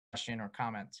question or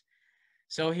comment.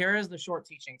 So here is the short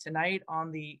teaching. Tonight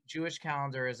on the Jewish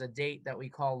calendar is a date that we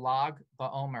call Lag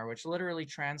BaOmer, which literally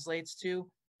translates to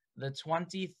the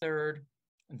 23rd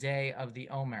day of the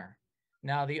Omer.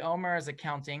 Now, the Omer is a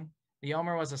counting. The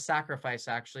Omer was a sacrifice,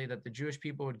 actually, that the Jewish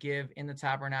people would give in the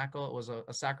tabernacle. It was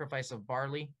a sacrifice of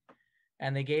barley,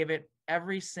 and they gave it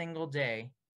every single day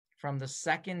from the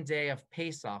second day of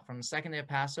Pesach, from the second day of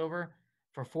Passover,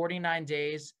 for 49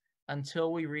 days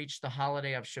until we reach the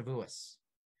holiday of Shavuos.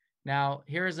 Now,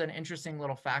 here's an interesting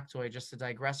little factoid just to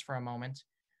digress for a moment.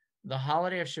 The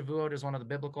holiday of Shavuot is one of the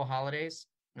biblical holidays.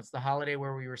 It's the holiday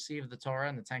where we receive the Torah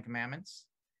and the Ten Commandments.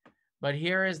 But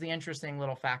here is the interesting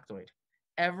little factoid.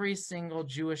 Every single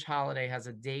Jewish holiday has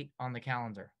a date on the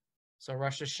calendar. So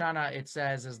Rosh Hashanah, it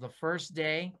says, is the first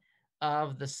day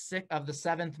of the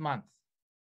seventh month.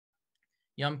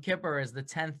 Yom Kippur is the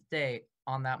 10th day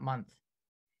on that month.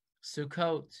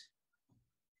 Sukkot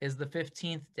is the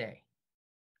 15th day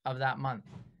of that month.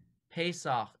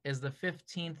 Pesach is the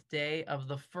 15th day of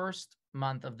the first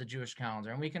month of the Jewish calendar.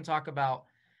 And we can talk about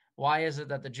why is it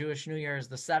that the Jewish New Year is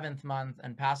the 7th month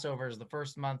and Passover is the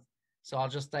first month. So I'll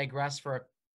just digress for a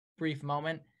brief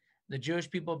moment. The Jewish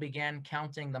people began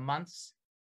counting the months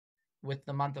with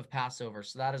the month of Passover.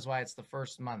 So that is why it's the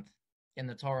first month in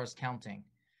the Torah's counting.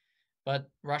 But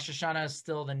Rosh Hashanah is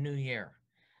still the new year.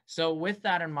 So with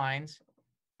that in mind,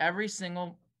 every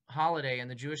single holiday in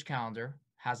the Jewish calendar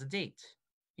has a date.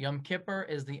 Yom Kippur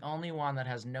is the only one that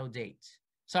has no date.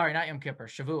 Sorry, not Yom Kippur,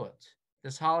 Shavuot.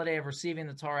 This holiday of receiving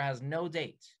the Torah has no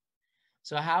date.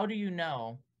 So how do you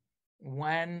know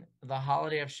when the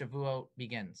holiday of Shavuot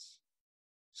begins?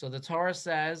 So the Torah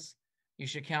says you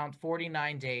should count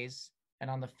 49 days, and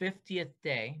on the 50th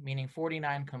day, meaning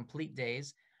 49 complete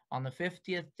days, on the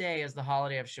 50th day is the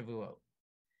holiday of Shavuot.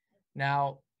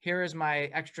 Now, here is my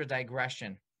extra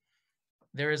digression.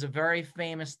 There is a very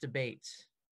famous debate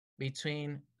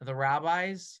between the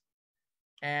rabbis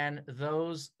and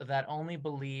those that only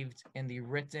believed in the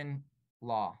written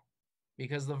law.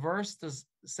 Because the verse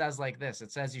says like this.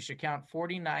 It says you should count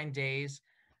 49 days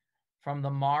from the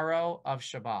morrow of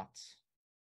Shabbat.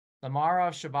 The morrow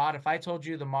of Shabbat, if I told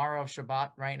you the morrow of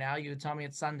Shabbat right now, you would tell me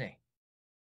it's Sunday.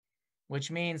 Which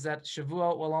means that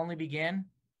Shavuot will only begin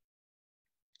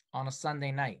on a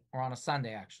Sunday night, or on a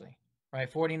Sunday actually, right?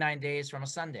 49 days from a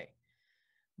Sunday.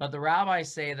 But the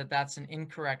rabbis say that that's an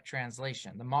incorrect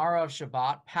translation. The morrow of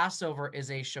Shabbat, Passover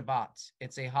is a Shabbat.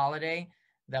 It's a holiday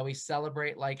that we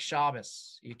celebrate like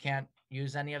Shabbos. You can't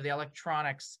use any of the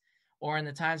electronics. Or in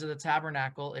the times of the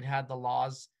tabernacle, it had the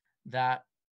laws that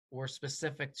were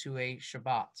specific to a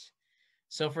Shabbat.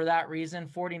 So for that reason,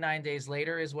 49 days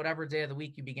later is whatever day of the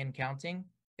week you begin counting.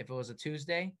 If it was a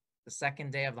Tuesday, the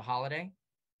second day of the holiday,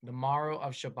 the morrow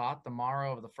of Shabbat, the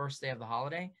morrow of the first day of the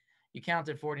holiday, you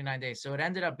counted 49 days. So it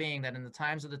ended up being that in the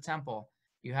times of the temple,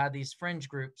 you had these fringe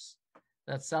groups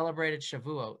that celebrated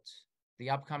Shavuot, the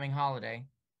upcoming holiday,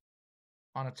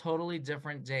 on a totally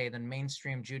different day than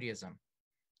mainstream Judaism.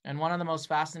 And one of the most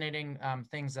fascinating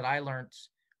things that I learned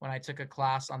when I took a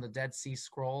class on the Dead Sea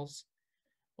Scrolls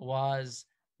was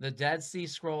the Dead Sea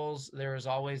Scrolls. There is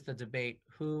always the debate,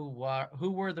 who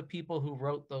were the people who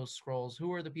wrote those scrolls? Who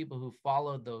were the people who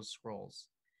followed those scrolls?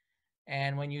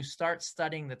 And when you start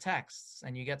studying the texts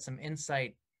and you get some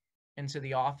insight into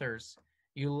the authors,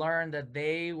 you learn that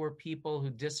they were people who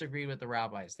disagreed with the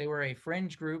rabbis. They were a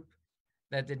fringe group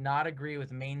that did not agree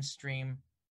with mainstream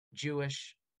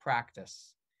Jewish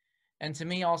practice. And to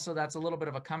me also, that's a little bit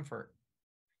of a comfort,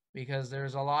 because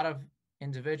there's a lot of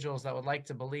individuals that would like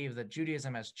to believe that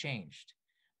Judaism has changed,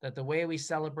 that the way we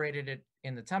celebrated it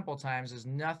in the temple times is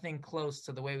nothing close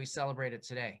to the way we celebrate it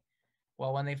today.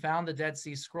 Well, when they found the Dead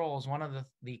Sea Scrolls, one of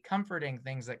the comforting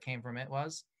things that came from it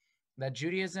was that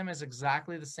Judaism is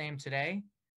exactly the same today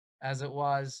as it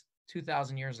was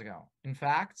 2,000 years ago. In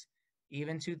fact,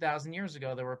 even 2,000 years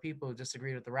ago, there were people who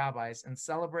disagreed with the rabbis and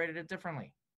celebrated it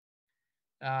differently.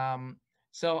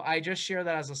 So I just share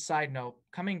that as a side note.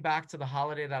 Coming back to the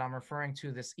holiday that I'm referring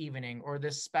to this evening, or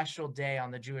this special day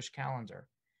on the Jewish calendar.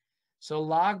 So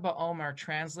Lag BaOmer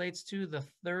translates to the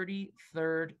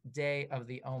 33rd day of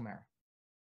the Omer.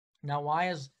 Now, why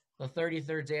is the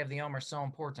 33rd day of the Omer so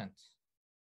important?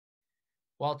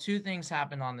 Well, two things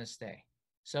happened on this day.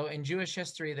 So in Jewish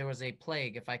history, there was a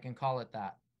plague, if I can call it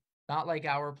that. Not like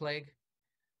our plague,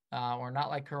 or not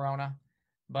like Corona,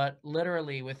 but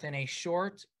literally within a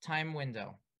short time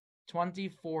window,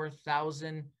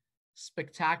 24,000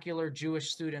 spectacular Jewish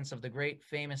students of the great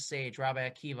famous sage, Rabbi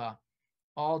Akiva,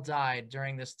 all died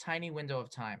during this tiny window of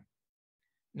time.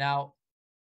 Now,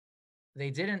 they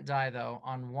didn't die, though,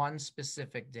 on one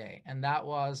specific day, and that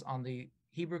was on the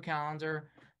Hebrew calendar,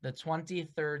 the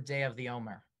 23rd day of the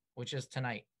Omer, which is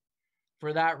tonight.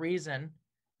 For that reason,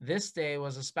 this day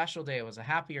was a special day. It was a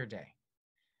happier day.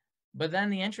 But then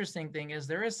the interesting thing is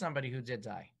there is somebody who did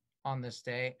die on this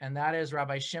day, and that is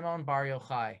Rabbi Shimon Bar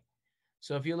Yochai.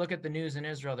 So if you look at the news in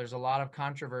Israel, there's a lot of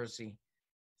controversy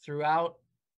throughout,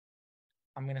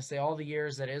 I'm going to say, all the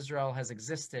years that Israel has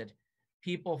existed.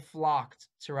 People flocked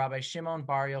to Rabbi Shimon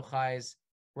Bar Yochai's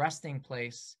resting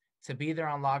place to be there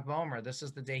on Lag BaOmer. This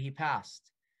is the day he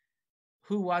passed.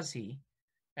 Who was he?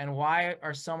 And why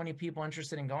are so many people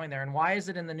interested in going there? And why is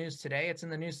it in the news today? It's in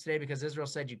the news today because Israel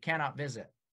said you cannot visit.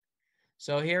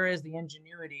 So here is the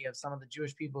ingenuity of some of the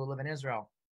Jewish people who live in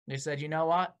Israel. They said, you know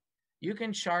what? You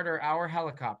can charter our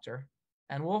helicopter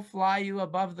and we'll fly you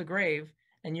above the grave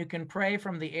and you can pray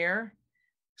from the air.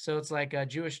 So it's like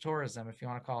Jewish tourism, if you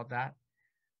want to call it that,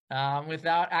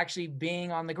 without actually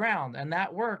being on the ground. And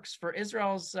that works for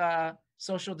Israel's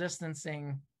social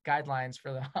distancing guidelines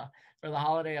for the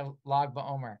holiday of Lag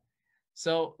BaOmer.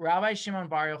 So Rabbi Shimon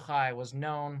Bar Yochai was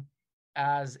known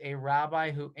as a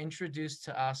rabbi who introduced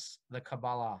to us the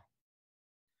Kabbalah.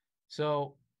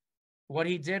 So what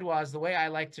he did was, the way I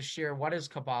like to share, what is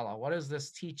Kabbalah? What is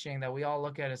this teaching that we all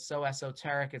look at? It's so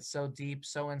esoteric, it's so deep,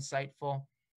 so insightful.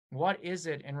 What is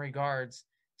it in regards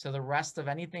to the rest of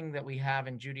anything that we have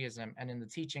in Judaism and in the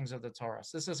teachings of the Torah?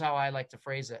 So this is how I like to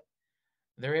phrase it.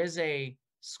 There is a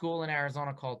school in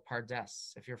Arizona called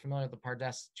Pardes. If you're familiar with the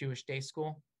Pardes Jewish Day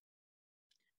School,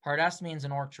 Pardes means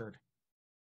an orchard.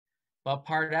 But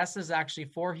Pardes is actually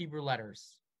 4 Hebrew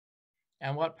letters.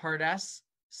 And what Pardes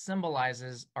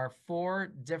symbolizes are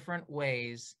 4 different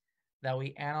ways that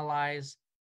we analyze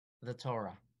the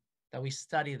Torah, that we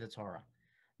study the Torah.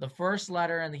 The first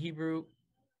letter in the Hebrew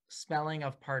spelling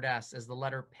of Pardes is the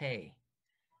letter Pei.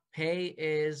 Pei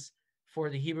is for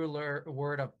the Hebrew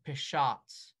word of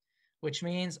Peshat, which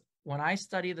means when I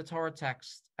study the Torah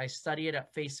text, I study it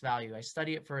at face value. I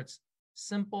study it for its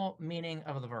simple meaning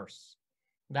of the verse.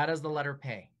 That is the letter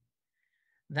Pei.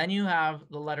 Then you have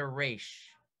the letter Resh,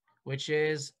 which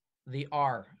is the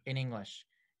R in English,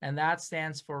 and that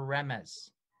stands for Remez.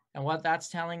 And what that's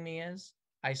telling me is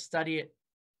I study it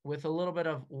with a little bit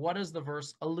of what is the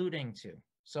verse alluding to.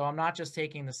 So I'm not just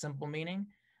taking the simple meaning,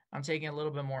 I'm taking a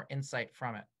little bit more insight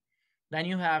from it. Then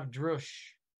you have Drush,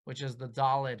 which is the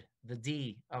Dalid, the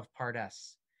D of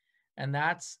Pardes. And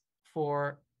that's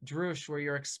for Drush, where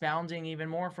you're expounding even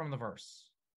more from the verse.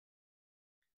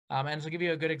 And to give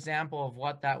you a good example of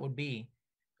what that would be,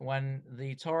 when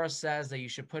the Torah says that you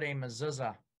should put a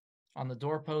mezuzah on the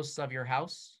doorposts of your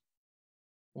house,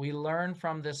 we learn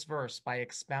from this verse by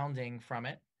expounding from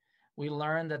it. We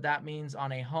learn that that means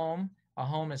on a home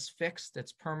is fixed,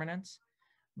 it's permanent,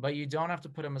 but you don't have to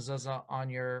put a mezuzah on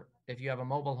if you have a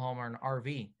mobile home or an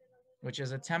RV, which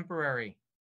is a temporary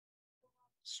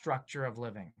structure of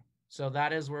living. So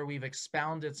that is where we've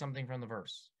expounded something from the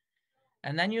verse.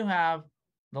 And then you have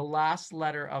the last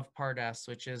letter of Pardes,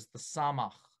 which is the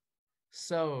Samach,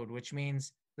 Sod, which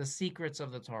means the secrets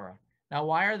of the Torah. Now,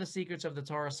 why are the secrets of the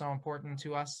Torah so important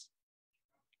to us?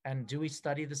 And do we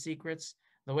study the secrets?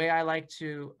 The way I like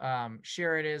to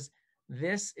share it is,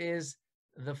 this is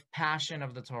the passion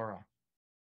of the Torah.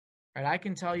 Right? I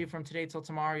can tell you from today till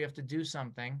tomorrow you have to do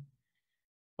something,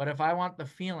 but if I want the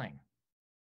feeling,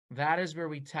 that is where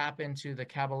we tap into the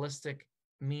Kabbalistic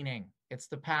meaning. It's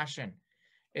the passion.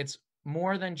 It's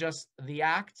more than just the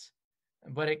act,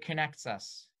 but it connects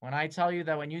us. When I tell you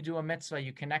that when you do a mitzvah,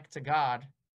 you connect to God,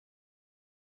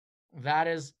 that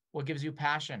is what gives you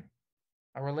passion,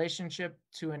 a relationship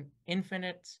to an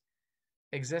infinite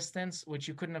existence, which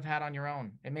you couldn't have had on your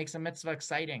own. It makes a mitzvah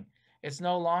exciting. It's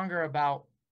no longer about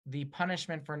the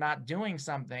punishment for not doing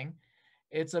something.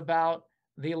 It's about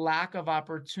the lack of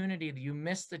opportunity that you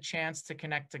missed the chance to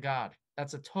connect to God.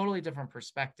 That's a totally different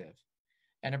perspective.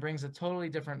 And it brings a totally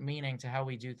different meaning to how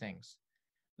we do things.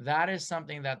 That is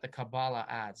something that the Kabbalah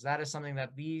adds. That is something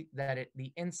that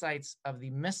the insights of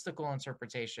the mystical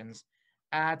interpretations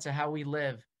add to how we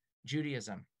live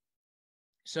Judaism.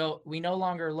 So we no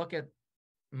longer look at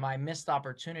my missed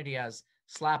opportunity as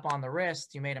slap on the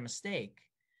wrist, you made a mistake.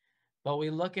 But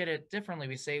we look at it differently.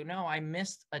 We say, no, I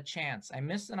missed a chance. I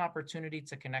missed an opportunity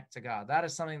to connect to God. That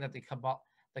is something that the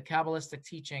Kabbalistic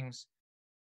teachings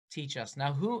teach us.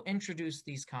 Now, who introduced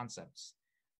these concepts?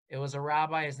 It was a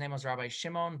rabbi. His name was Rabbi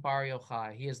Shimon Bar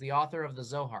Yochai. He is the author of the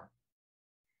Zohar.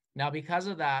 Now, because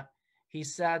of that, he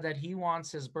said that he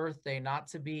wants his birthday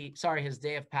his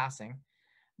day of passing,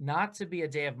 not to be a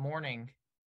day of mourning,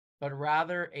 but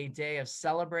rather a day of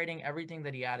celebrating everything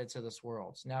that he added to this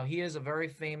world. Now, he is a very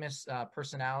famous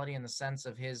personality in the sense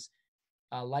of his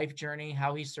life journey,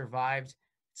 how he survived. It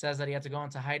says that he had to go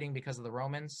into hiding because of the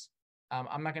Romans.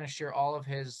 I'm not going to share all of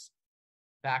his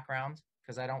background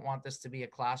because I don't want this to be a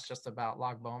class just about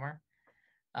Lag Bomer.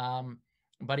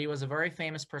 But he was a very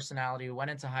famous personality who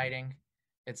went into hiding.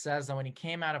 It says that when he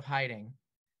came out of hiding,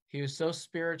 he was so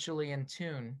spiritually in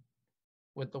tune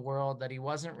with the world that he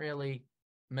wasn't really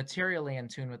materially in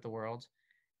tune with the world.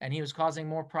 And he was causing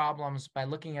more problems by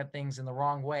looking at things in the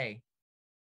wrong way,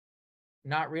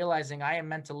 not realizing I am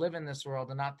meant to live in this world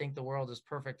and not think the world is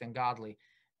perfect and godly.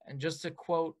 And just to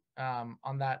quote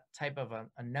on that type of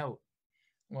a note,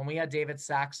 when we had David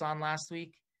Sachs on last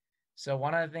week, so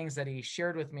one of the things that he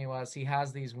shared with me was he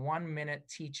has these 1-minute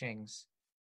teachings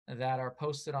that are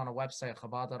posted on a website,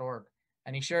 chabad.org.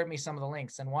 And he shared me some of the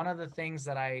links. And one of the things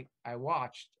that I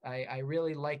watched, I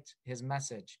really liked his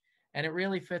message. And it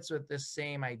really fits with this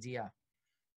same idea.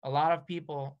 A lot of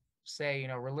people say,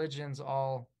 religion's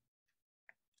all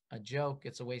a joke.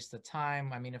 It's a waste of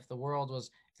time. I mean, if there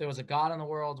was a God in the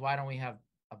world, why don't we have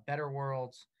a better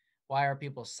world? Why are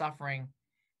people suffering?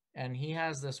 And he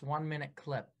has this 1-minute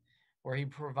clip where he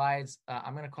provides,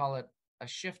 I'm going to call it a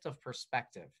shift of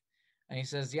perspective. And he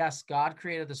says, yes, God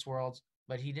created this world,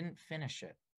 but he didn't finish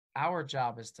it. Our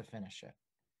job is to finish it.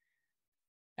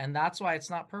 And that's why it's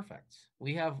not perfect.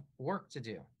 We have work to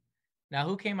do. Now,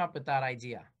 who came up with that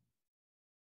idea?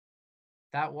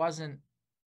 That wasn't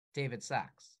David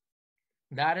Sachs.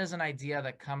 That is an idea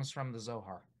that comes from the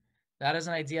Zohar. That is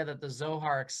an idea that the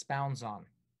Zohar expounds on.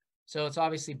 So it's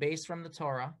obviously based from the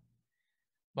Torah,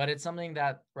 but it's something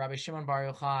that Rabbi Shimon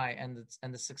Bar Yochai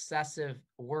and the successive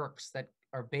works that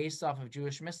are based off of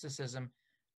Jewish mysticism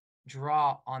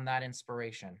draw on that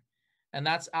inspiration. And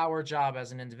that's our job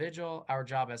as an individual, our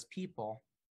job as people,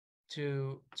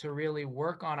 to really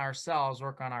work on ourselves,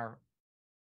 working on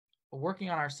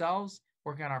ourselves,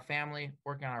 working on our family,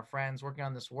 working on our friends, working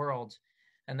on this world.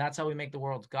 And that's how we make the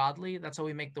world godly. That's how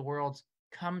we make the world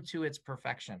come to its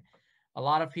perfection. A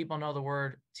lot of people know the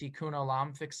word tikkun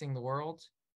olam, fixing the world.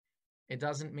 It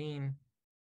doesn't mean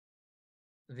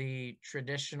the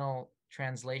traditional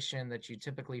translation that you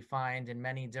typically find in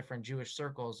many different Jewish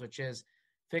circles, which is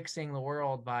fixing the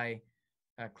world by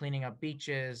cleaning up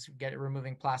beaches,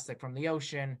 removing plastic from the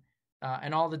ocean,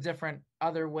 and all the different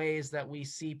other ways that we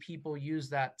see people use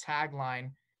that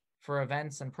tagline for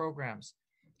events and programs.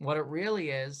 What it really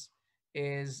is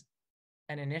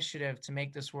an initiative to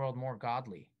make this world more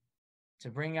godly, to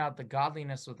bring out the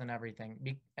godliness within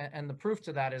everything. And the proof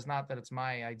to that is not that it's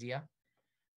my idea,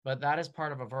 but that is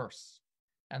part of a verse.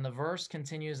 And the verse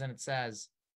continues and it says,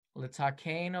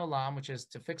 L'takein olam, which is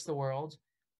to fix the world,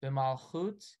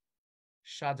 b'malchut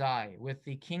Shaddai, with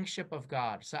the kingship of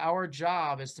God. So our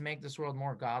job is to make this world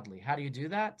more godly. How do you do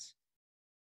that?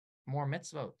 More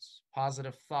mitzvot,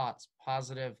 positive thoughts,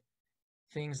 positive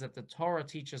things that the Torah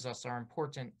teaches us are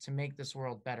important to make this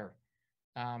world better.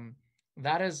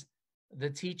 That is the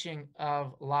teaching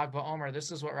of Lag BaOmer.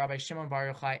 This is what Rabbi Shimon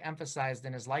Bar Yochai emphasized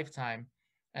in his lifetime.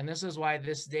 And this is why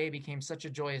this day became such a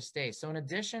joyous day. So in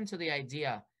addition to the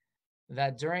idea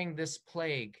that during this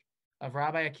plague of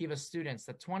Rabbi Akiva's students,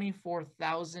 that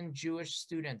 24,000 Jewish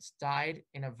students died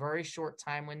in a very short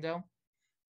time window,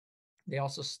 they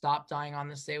also stopped dying on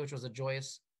this day, which was a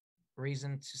joyous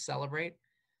reason to celebrate.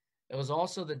 It was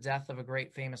also the death of a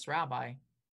great famous rabbi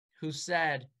who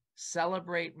said,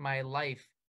 celebrate my life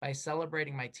by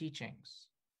celebrating my teachings.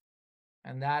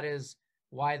 And that is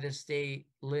why this day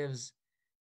lives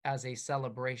as a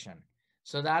celebration.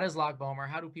 So that is Lag BaOmer.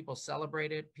 How do people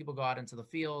celebrate it? People go out into the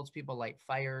fields, people light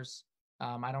fires.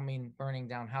 I don't mean burning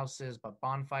down houses, but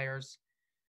bonfires.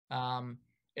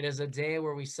 It is a day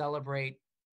where we celebrate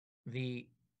the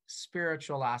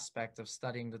spiritual aspect of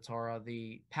studying the Torah,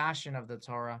 the passion of the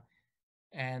Torah.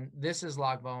 And this is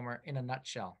Lag BaOmer in a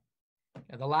nutshell.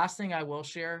 The last thing I will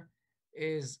share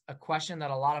is a question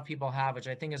that a lot of people have, which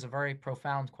I think is a very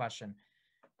profound question.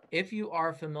 If you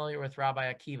are familiar with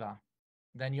Rabbi Akiva,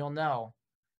 then you'll know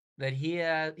that he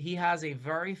has a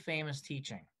very famous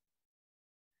teaching.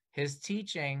 His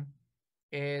teaching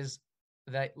is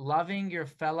that loving your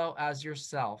fellow as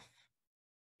yourself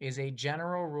is a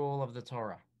general rule of the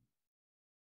Torah.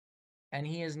 And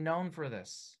he is known for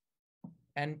this.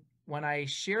 And when I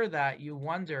share that, you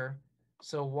wonder,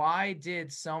 so why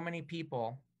did so many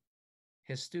people,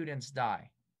 his students, die?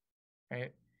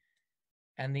 Right?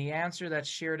 And the answer that's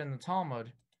shared in the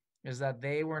Talmud is that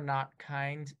they were not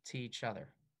kind to each other.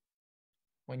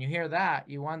 When you hear that,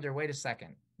 you wonder, wait a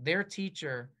second, their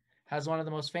teacher has one of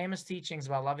the most famous teachings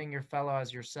about loving your fellow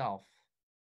as yourself.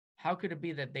 How could it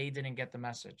be that they didn't get the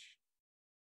message?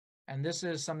 And this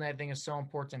is something I think is so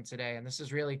important today. And this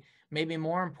is really maybe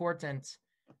more important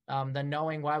than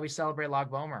knowing why we celebrate Lag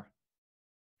BaOmer.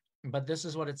 But this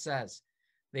is what it says.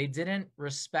 they didn't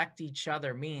respect each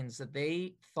other means that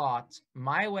they thought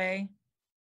my way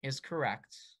is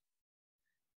correct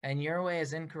and your way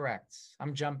is incorrect.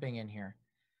 I'm jumping in here.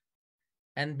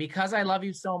 And because I love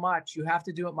you so much, you have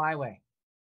to do it my way.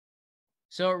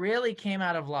 So it really came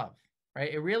out of love,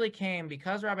 right? It really came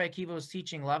because Rabbi Akiva was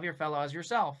teaching love your fellow as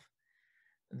yourself.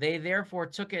 They therefore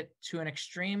took it to an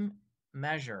extreme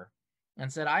measure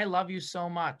and said, I love you so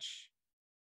much.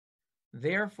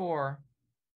 Therefore,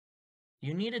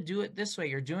 you need to do it this way.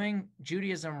 You're doing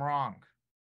Judaism wrong.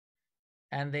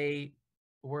 And they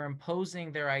were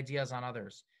imposing their ideas on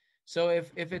others. So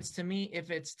if it's to me,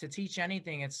 if it's to teach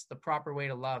anything, it's the proper way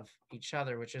to love each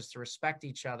other, which is to respect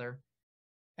each other.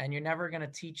 And you're never going to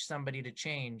teach somebody to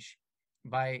change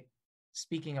by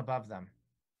speaking above them.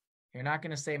 You're not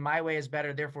going to say, my way is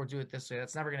better, therefore do it this way.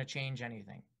 That's never going to change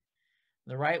anything.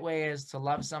 The right way is to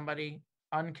love somebody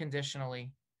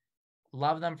unconditionally,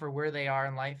 love them for where they are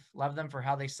in life, love them for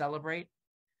how they celebrate,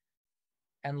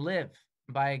 and live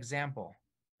by example.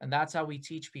 And that's how we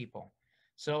teach people.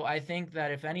 So I think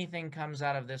that if anything comes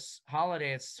out of this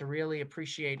holiday, it's to really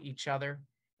appreciate each other,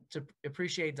 to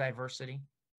appreciate diversity.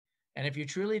 And if you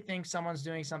truly think someone's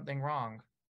doing something wrong,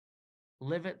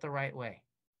 live it the right way.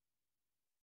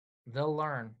 They'll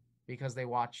learn because they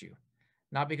watch you,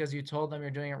 not because you told them you're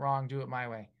doing it wrong, do it my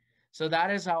way. So that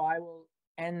is how I will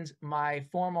end my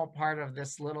formal part of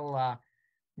this little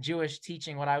Jewish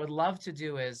teaching. What I would love to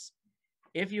do is,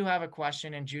 if you have a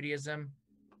question in Judaism,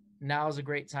 now is a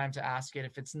great time to ask it.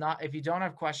 If you don't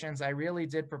have questions, I really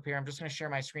did prepare. I'm just going to share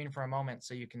my screen for a moment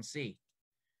so you can see.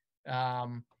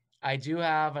 I do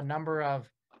have a number of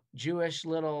Jewish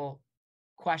little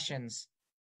questions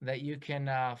that you can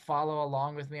follow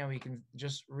along with me, and we can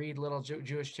just read little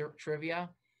Jewish trivia.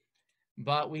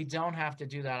 But we don't have to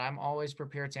do that. I'm always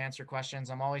prepared to answer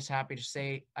questions. I'm always happy to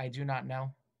say I do not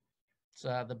know. It's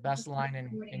the best line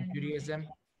in Judaism.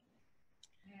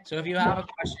 So if you have a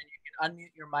question, you can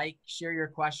unmute your mic, share your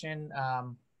question.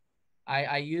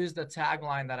 I used a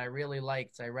tagline that I really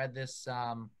liked. I read this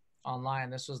online.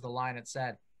 This was the line. It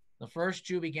said, the first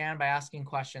Jew began by asking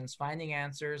questions, finding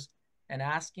answers, and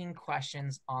asking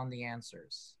questions on the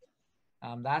answers.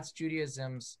 That's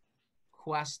Judaism's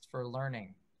quest for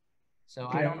learning. So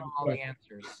I don't know all the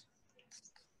answers.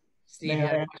 Steve, May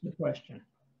I ask a question?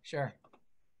 Sure.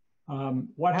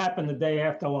 What happened the day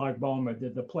after Lag BaOmer?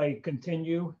 Did the plague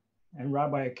continue and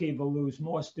Rabbi Akiva lose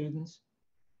more students?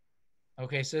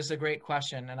 Okay, so this is a great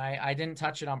question, and I didn't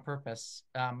touch it on purpose,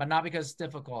 but not because it's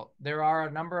difficult. There are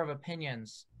a number of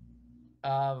opinions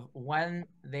of when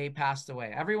they passed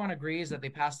away. Everyone agrees that they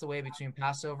passed away between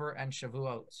Passover and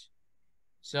Shavuot.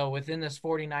 So within this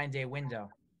 49-day window.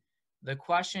 The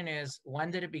question is, when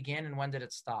did it begin and when did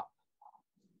it stop?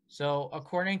 So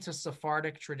according to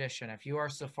Sephardic tradition, if you are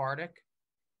Sephardic,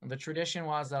 the tradition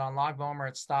was that on Lag BaOmer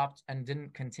it stopped and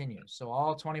didn't continue. So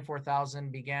all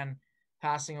 24,000 began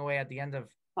passing away at the end of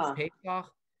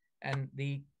Pesach, and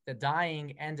the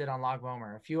dying ended on Lag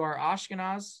BaOmer. If you are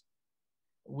Ashkenaz,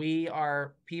 we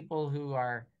are people who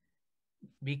are,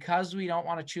 because we don't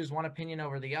want to choose one opinion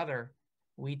over the other,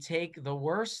 we take the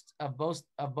worst of both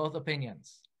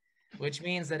opinions, which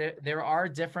means that there are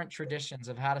different traditions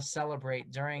of how to celebrate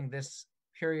during this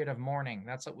period of mourning.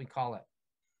 That's what we call it.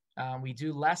 We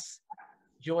do less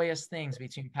joyous things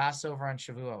between Passover and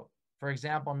Shavuot. For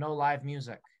example, no live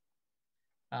music.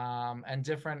 And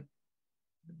different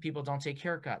people don't take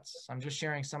haircuts. I'm just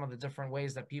sharing some of the different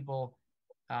ways that people,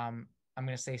 I'm going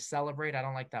to say celebrate. I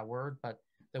don't like that word, but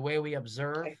the way we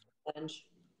observe,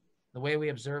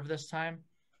 this time.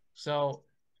 So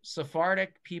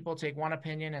Sephardic people take one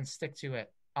opinion and stick to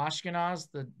it. Ashkenaz,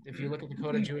 if you look at the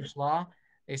Code of Jewish Law,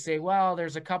 they say, well,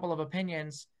 there's a couple of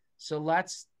opinions, so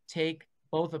let's take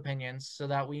both opinions so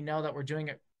that we know that we're doing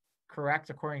it correct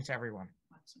according to everyone.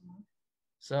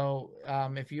 So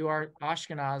if you are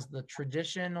Ashkenaz, the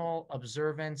traditional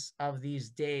observance of these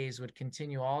days would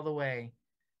continue all the way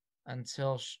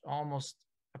until almost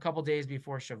a couple days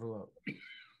before Shavuot.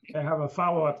 I have a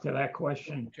follow-up to that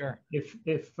question. Sure.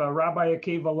 If Rabbi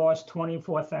Akiva lost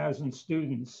 24,000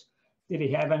 students, did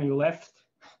he have any left?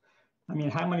 I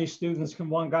mean, how many students can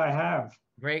one guy have?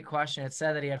 Great question. It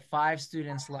said that he had 5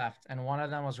 students left, and one of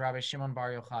them was Rabbi Shimon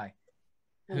Bar Yochai,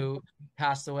 who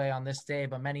passed away on this day,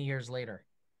 but many years later.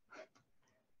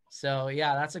 So,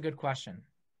 yeah, that's a good question.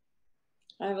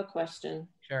 I have a question.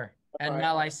 Sure. And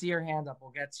Mel, I see your hand up.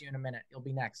 We'll get to you in a minute. You'll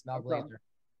be next. Mel Glazer.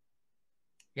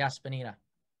 Yes, Benita.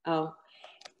 Oh,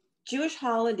 Jewish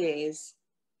holidays,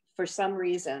 for some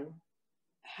reason,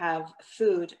 have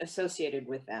food associated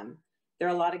with them. There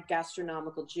are a lot of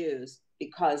gastronomical Jews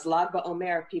because Lag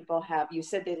BaOmer people have, you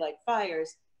said they like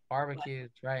fires, Barbecues,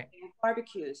 right? They have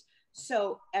barbecues.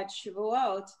 So at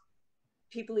Shavuot,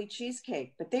 people eat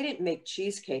cheesecake, but they didn't make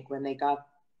cheesecake when they got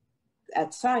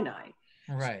at Sinai.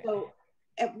 Right. So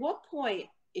at what point,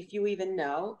 if you even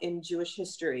know, in Jewish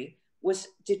history,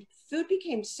 did food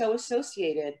became so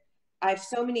associated? I have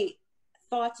so many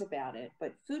thoughts about it,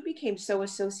 but food became so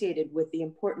associated with the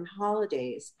important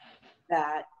holidays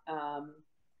that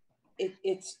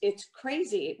it's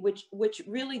crazy, which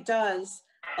really does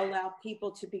allow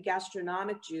people to be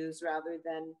gastronomic Jews rather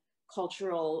than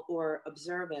cultural or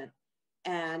observant.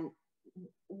 And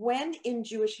when in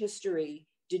Jewish history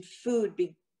did food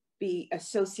be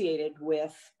associated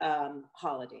with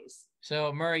holidays?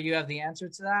 So Murray, you have the answer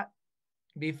to that?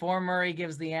 Before Murray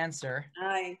gives the answer,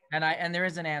 and there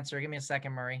is an answer. Give me a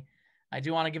second, Murray. I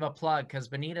do want to give a plug because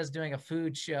Benita's doing a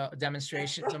food show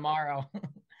demonstration tomorrow.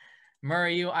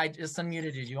 Murray, I just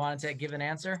unmuted you. Do you want to give an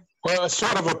answer? Well, it's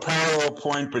sort of a parallel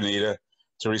point, Benita,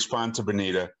 to respond to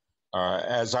Benita.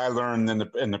 As I learned in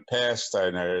the past, I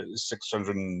know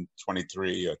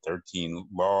 623 or 13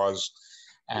 laws,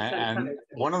 and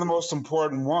one of the most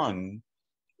important one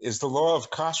is the law of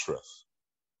kashrut,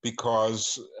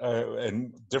 because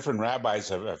and different rabbis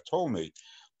have told me,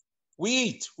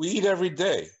 we eat every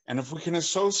day, and if we can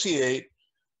associate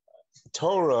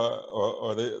Torah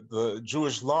or the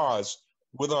Jewish laws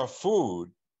with our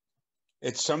food,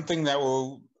 it's something that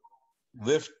will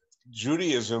lift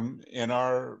Judaism in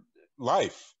our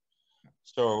life.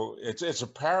 So it's a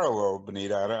parallel,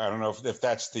 Benita. I don't know if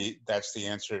that's the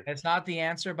answer. It's not the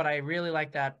answer, but I really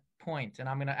like that point, and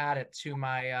I'm going to add it to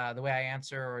my the way I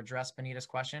answer or address Benita's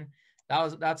question.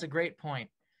 That's a great point.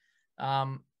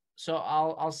 So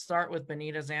I'll start with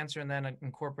Benita's answer and then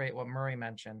incorporate what Murray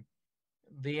mentioned.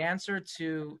 The answer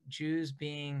to Jews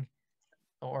being,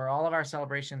 or all of our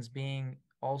celebrations being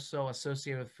also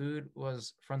associated with food,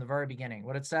 was from the very beginning.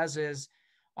 What it says is,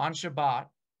 on Shabbat,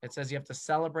 it says you have to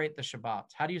celebrate the Shabbat.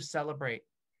 How do you celebrate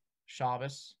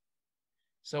Shabbos?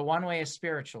 So one way is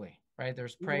spiritually, right?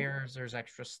 There's prayers, there's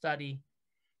extra study,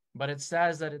 but it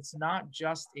says that it's not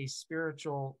just a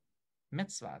spiritual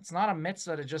mitzvah. It's not a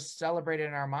mitzvah to just celebrate it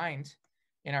in our mind,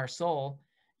 in our soul.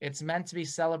 It's meant to be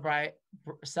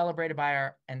celebrated by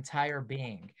our entire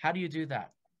being. How do you do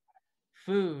that?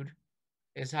 Food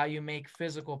is how you make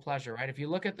physical pleasure, right? If you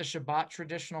look at the Shabbat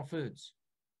traditional foods,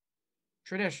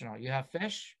 you have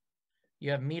fish, you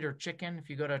have meat or chicken.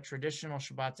 If you go to a traditional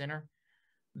Shabbat dinner,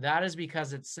 that is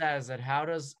because it says that how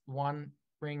does one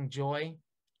bring joy?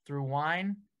 Through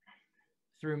wine,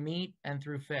 through meat, and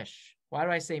through fish. Why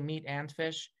do I say meat and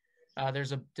fish?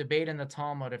 There's a debate in the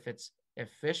Talmud if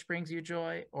fish brings you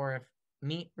joy or if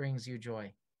meat brings you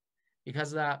joy.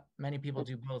 Because of that, many people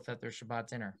do both at their Shabbat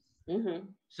dinner.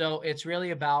 So it's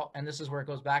really about, and this is where it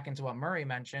goes back into what Murray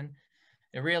mentioned,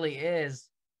 it really is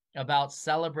about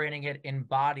celebrating it in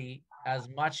body as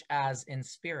much as in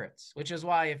spirits, which is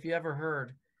why, if you ever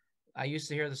heard, I used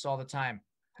to hear this all the time.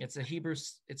 It's a Hebrew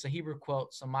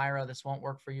quote. So Myra, this won't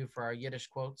work for you for our Yiddish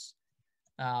quotes.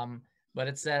 But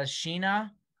it says,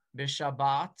 Shina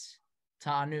b'Shabbat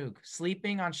ta'anug.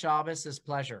 Sleeping on Shabbos is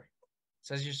pleasure. It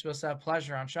says you're supposed to have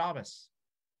pleasure on Shabbos.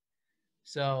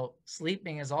 So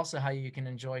sleeping is also how you can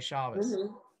enjoy Shabbos.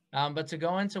 But to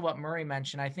go into what Murray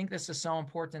mentioned, I think this is so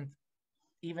important,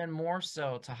 even more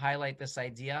so to highlight this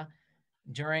idea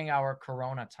during our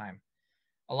Corona time.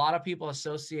 A lot of people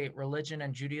associate religion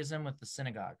and Judaism with the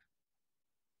synagogue,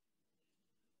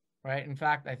 right? In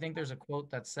fact, I think there's a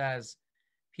quote that says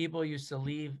people used to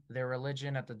leave their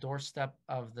religion at the doorstep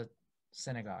of the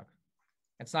synagogue.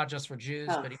 It's not just for Jews,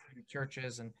 but even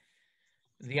churches. And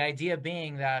the idea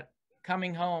being that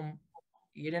coming home,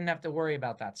 you didn't have to worry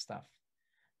about that stuff.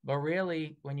 But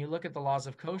really, when you look at the laws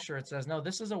of kosher, it says, no,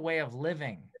 this is a way of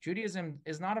living. Judaism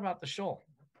is not about the shul.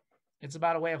 It's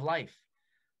about a way of life.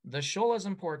 The shul is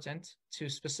important to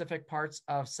specific parts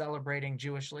of celebrating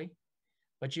Jewishly,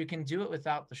 but you can do it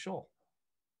without the shul.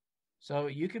 So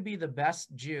you could be the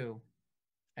best Jew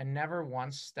and never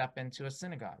once step into a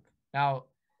synagogue. Now,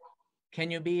 can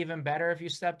you be even better if you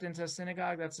stepped into a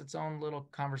synagogue? That's its own little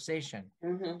conversation.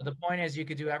 But the point is, you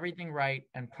could do everything right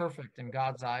and perfect in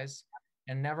God's eyes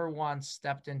and never once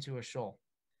stepped into a shul.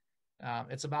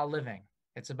 It's about living.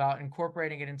 It's about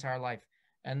incorporating it into our life.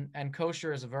 And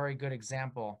kosher is a very good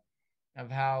example of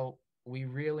how we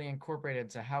really incorporate it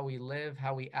into how we live,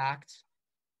 how we act,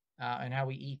 and how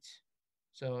we eat.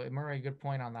 So Murray, good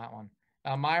point on that one.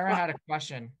 Myra had a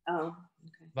question. Oh,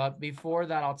 okay. But before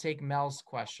that, I'll take Mel's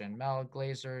question. Mel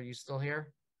Glazer, you still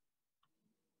here?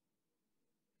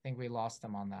 I think we lost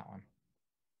him on that one.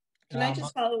 Can I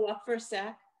just follow up for a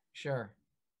sec? Sure.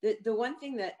 The one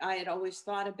thing that I had always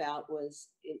thought about was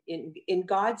in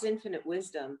God's infinite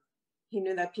wisdom, he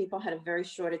knew that people had a very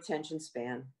short attention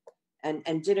span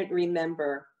and didn't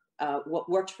remember what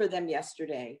worked for them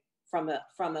yesterday from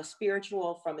a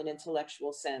spiritual, from an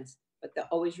intellectual sense, but they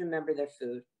always remember their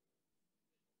food.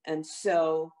 And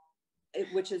so,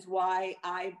 which is why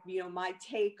my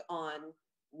take on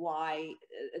why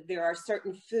there are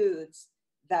certain foods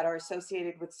that are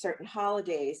associated with certain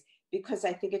holidays, because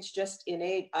I think it's just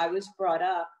innate. I was brought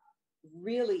up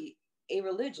really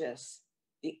a-religious.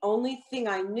 The only thing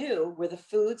I knew were the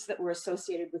foods that were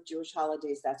associated with Jewish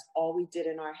holidays. That's all we did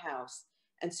in our house.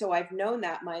 And so I've known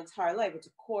that my entire life. It's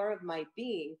a core of my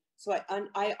being. So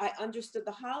I understood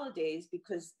the holidays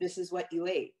because this is what you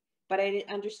ate, but I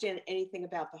didn't understand anything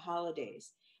about the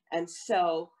holidays. And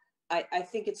so I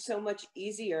think it's so much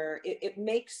easier. It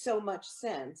makes so much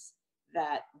sense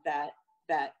that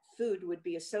food would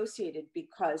be associated,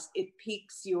 because it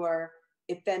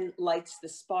it then lights the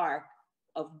spark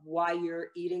of why you're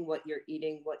eating what you're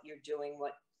eating, what you're doing,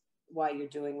 why you're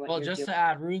doing what you're doing. Well, just to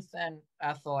add, Ruth and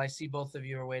Ethel, I see both of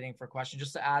you are waiting for questions.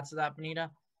 Just to add to that, Benita,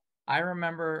 I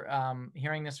remember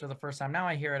hearing this for the first time. Now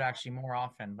I hear it actually more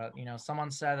often, but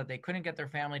someone said that they couldn't get their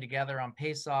family together on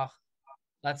Pesach.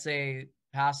 Let's say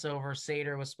Passover,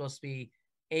 Seder was supposed to be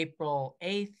April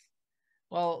 8th.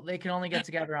 Well, they can only get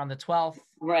together on the 12th.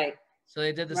 Right. So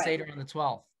they did the Seder on the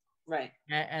 12th. Right.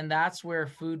 And that's where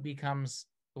food becomes,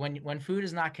 when food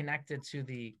is not connected to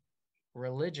the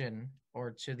religion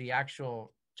or to the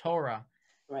actual Torah,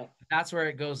 right, that's where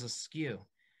it goes askew.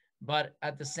 But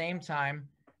at the same time,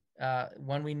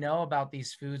 when we know about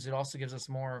these foods, it also gives us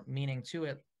more meaning to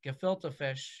it. Gefilte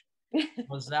fish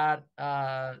was that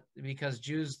because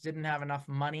Jews didn't have enough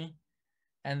money,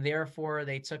 and therefore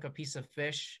they took a piece of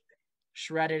fish,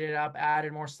 shredded it up,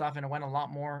 added more stuff, and it went a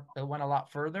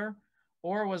lot further?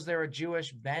 Or was there a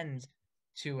Jewish bend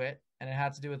to it, and it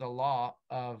had to do with the law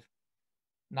of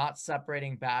not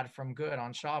separating bad from good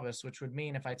on Shabbos, which would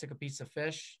mean if I took a piece of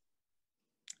fish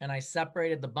and I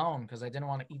separated the bone because I didn't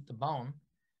want to eat the bone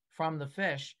from the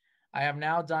fish, I have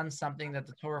now done something that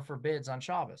the Torah forbids on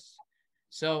Shabbos.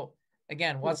 So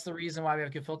again, what's the reason why we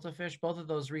have gefilte fish? Both of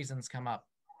those reasons come up.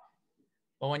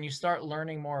 But when you start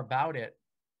learning more about it,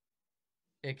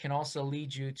 it can also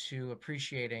lead you to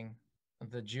appreciating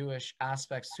the Jewish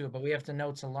aspects to it, but we have to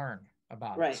know to learn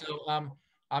about it. So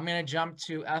I'm going to jump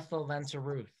to Ethel, then to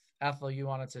Ruth. Ethel, you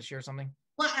wanted to share something?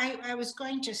 Well, I was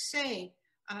going to say,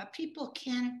 people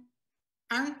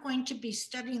aren't going to be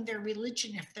studying their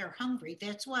religion if they're hungry.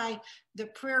 That's why the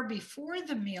prayer before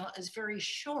the meal is very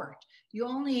short. You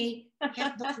only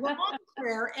have the long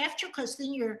prayer after, because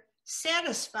then you're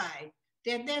satisfied.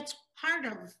 That's part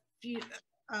of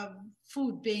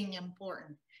food being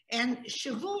important. And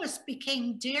Shavuos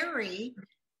became dairy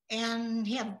and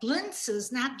have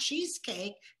blintzes, not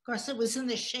cheesecake, because it was in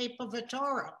the shape of a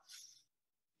Torah.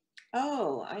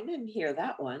 Oh, I didn't hear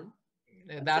that one.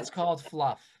 That's called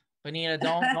fluff. Benita,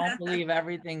 don't believe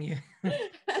everything you... Yeah,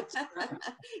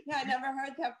 I never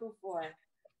heard that before.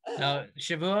 No,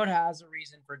 Shavuot has a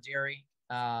reason for dairy.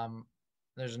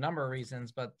 There's a number of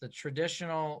reasons, but the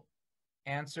traditional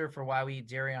answer for why we eat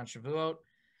dairy on Shavuot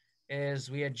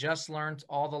is we had just learned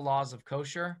all the laws of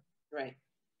kosher. Right.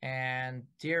 And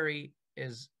dairy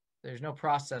there's no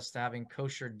process to having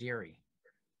kosher dairy,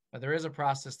 but there is a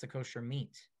process to kosher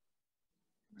meat.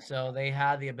 Right. So they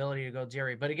had the ability to go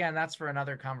dairy. But again, that's for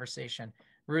another conversation.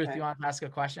 Ruth, you want to ask a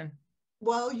question?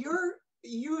 Well,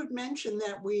 you had mentioned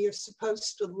that we are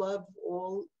supposed to love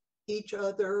each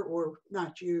other, or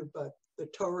not you, but the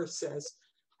Torah says,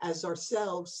 as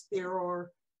ourselves. There are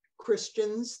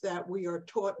Christians that we are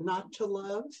taught not to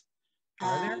love.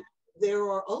 And there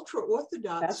are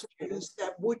ultra-Orthodox Jews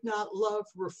that would not love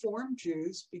Reform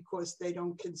Jews because they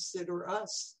don't consider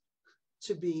us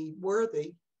to be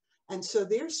worthy. And so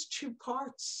there's two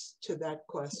parts to that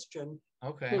question.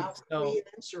 Okay. How can we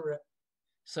answer it?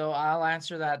 So I'll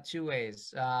answer that two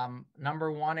ways.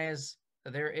 Number one is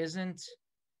there isn't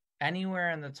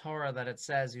anywhere in the Torah that it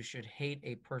says you should hate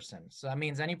a person. So that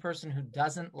means any person who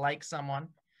doesn't like someone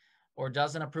or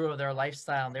doesn't approve of their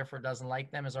lifestyle and therefore doesn't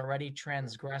like them is already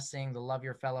transgressing the love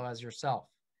your fellow as yourself.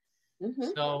 Mm-hmm.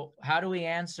 So how do we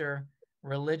answer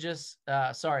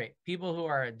people who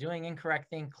are doing incorrect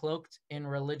thing cloaked in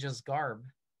religious garb?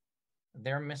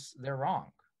 They're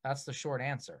wrong. That's the short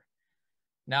answer.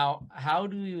 Now, how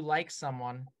do you like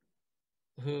someone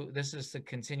who, this is to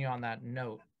continue on that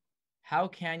note, how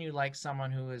can you like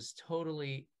someone who is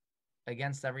totally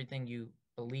against everything you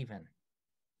believe in?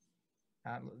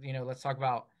 Let's talk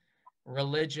about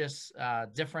religious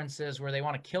differences where they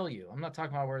want to kill you. I'm not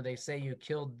talking about where they say you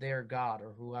killed their God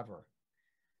or whoever.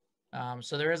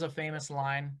 So there is a famous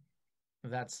line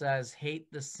that says,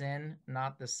 hate the sin,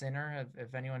 not the sinner.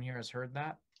 If anyone here has heard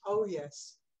that. Oh,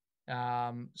 yes.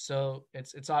 So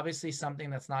it's obviously something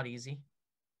that's not easy.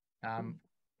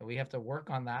 We have to work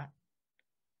on that,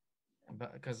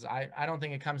 but because I don't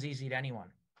think it comes easy to anyone.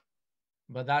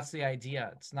 But that's the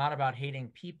idea. It's not about hating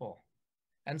people.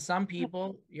 And some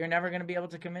people, you're never going to be able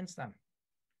to convince them,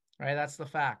 right? That's the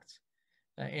fact.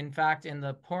 In fact, in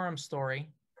the Purim story,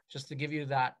 just to give you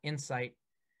that insight,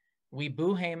 we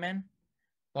boo Haman,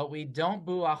 but we don't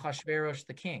boo Achashverosh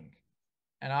the king.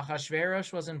 And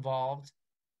Achashverosh was involved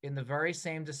in the very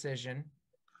same decision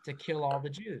to kill all the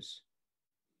Jews.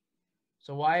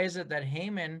 So why is it that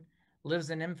Haman lives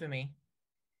in infamy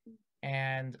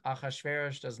and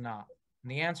Achashverosh does not?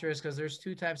 And the answer is because there's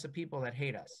two types of people that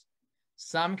hate us.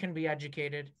 Some can be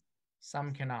educated,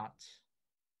 some cannot.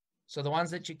 So the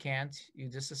ones that you can't, you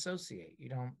disassociate. You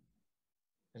don't,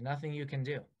 there's nothing you can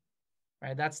do,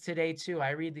 right? That's today too.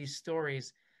 I read these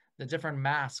stories, the different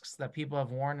masks that people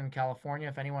have worn in California.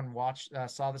 If anyone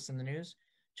saw this in the news,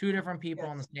 two different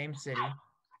people in the same city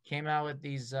came out with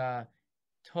these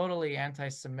totally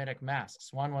anti-Semitic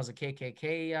masks. One was a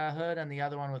KKK hood and the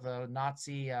other one with a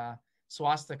Nazi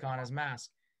swastika on his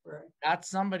mask. Right. That's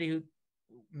somebody who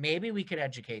maybe we could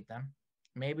educate them,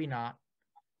 maybe not.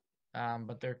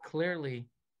 But they're clearly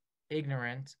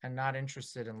ignorant and not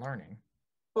interested in learning.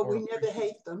 But we never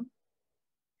hate them.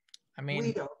 I mean,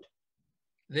 we don't.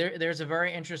 There's a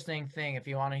very interesting thing. If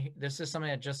you want to, this is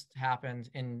something that just happened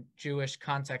in Jewish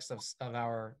context of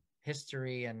our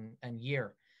history and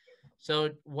year.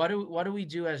 So what do we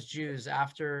do as Jews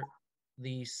after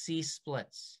the sea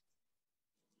splits?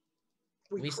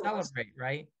 We celebrate,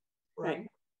 right? Right.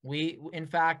 In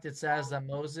fact, it says that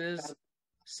Moses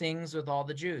sings with all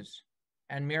the Jews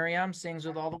and Miriam sings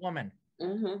with all the women.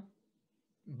 Mm-hmm.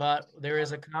 But there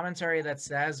is a commentary that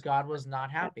says God was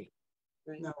not happy.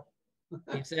 Right. No.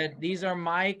 He said, these are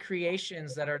my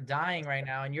creations that are dying right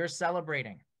now and you're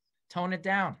celebrating. Tone it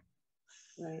down.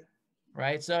 Right.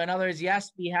 Right. So in other words,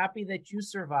 yes, be happy that you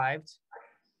survived,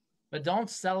 but don't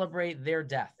celebrate their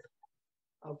death.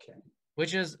 Okay.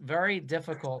 Which is very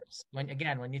difficult when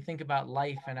you think about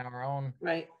life and our own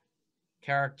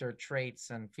character traits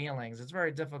and feelings. It's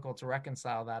very difficult to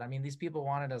reconcile that. I mean, these people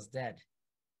wanted us dead.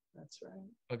 That's right.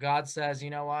 But God says, you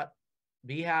know what?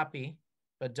 Be happy,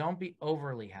 but don't be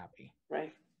overly happy.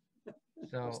 Right.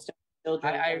 So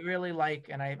I really like,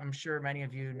 and I'm sure many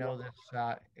of you know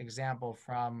this example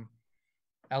from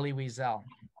Elie Wiesel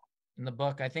in the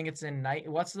book. I think it's in Night.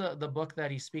 What's the book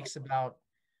that he speaks about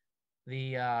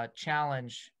the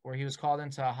challenge where he was called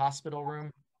into a hospital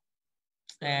room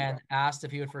and asked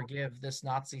if he would forgive this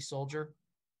Nazi soldier?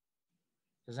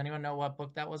 Does anyone know what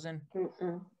book that was in?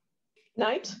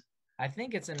 Night? I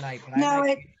think it's in Night. But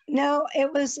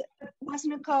it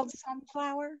wasn't it called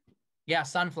Sunflower? Yeah,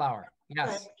 Sunflower.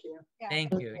 Yes.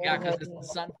 Thank you. Yeah, because it's the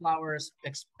sunflower.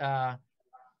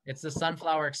 It's the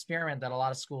sunflower experiment that a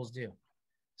lot of schools do.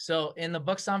 So in the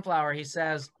book Sunflower, he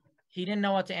says he didn't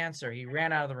know what to answer. He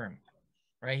ran out of the room.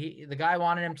 Right? The guy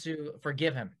wanted him to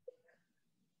forgive him.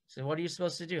 So what are you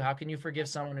supposed to do? How can you forgive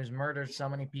someone who's murdered so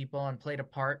many people and played a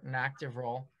part, an active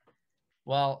role?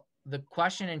 Well, the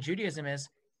question in Judaism is,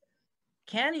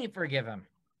 can he forgive him?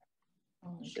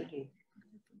 Should he?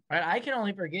 Right? I can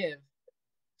only forgive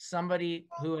somebody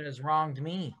who has wronged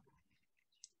me.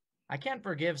 I can't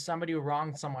forgive somebody who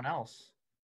wronged someone else.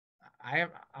 I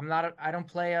don't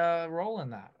play a role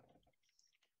in that.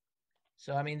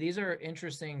 So, I mean, these are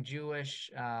interesting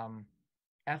Jewish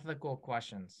ethical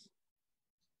questions.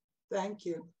 Thank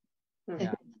you.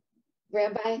 Yeah.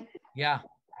 Rabbi? Yeah.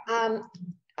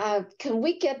 Can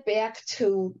we get back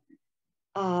to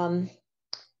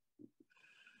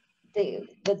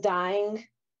the dying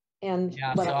and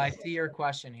so I see your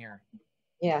question here.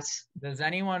 Yes. Does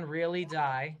anyone really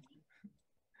die,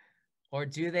 or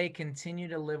do they continue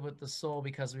to live with the soul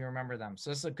because we remember them?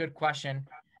 So this is a good question.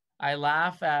 I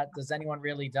laugh at, does anyone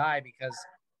really die? Because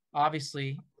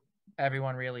obviously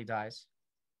everyone really dies.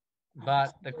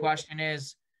 But the question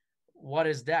is, what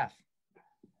is death?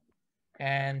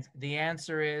 And the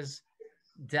answer is,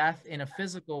 death in a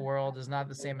physical world is not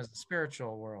the same as the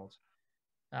spiritual world.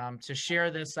 To share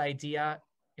this idea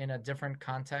in a different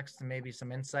context and maybe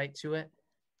some insight to it,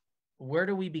 where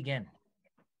do we begin?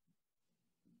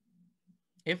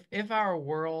 If our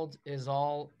world is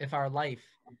all, if our life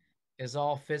is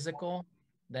all physical,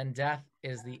 then death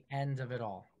is the end of it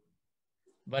all.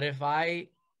 But if I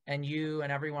and you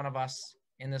and every one of us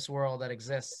in this world that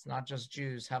exists, not just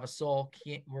Jews, have a soul,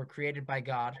 we're created by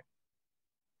God,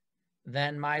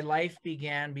 then my life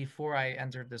began before I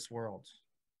entered this world.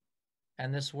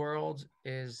 And this world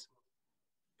is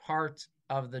part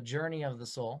of the journey of the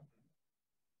soul,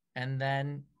 and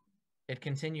then it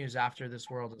continues after this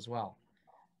world as well.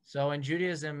 So in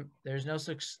Judaism, there's no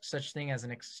such thing as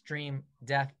an extreme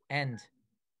death end,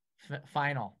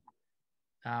 final.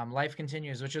 Life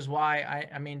continues, which is why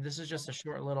I mean, this is just a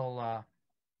short little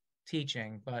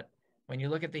teaching, but when you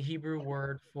look at the Hebrew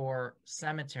word for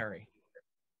cemetery,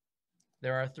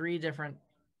 there are 3 different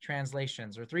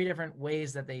translations or 3 different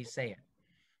ways that they say it.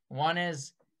 One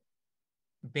is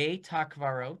Beit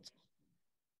HaKvarot,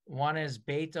 one is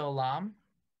Beit Olam,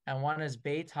 and one is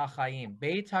Beit HaChaim.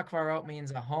 Beit HaKvarot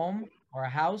means a home or a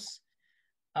house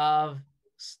of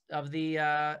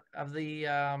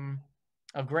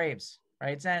graves,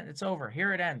 right? It's over.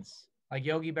 Here it ends. Like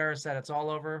Yogi Berra said, it's all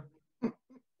over.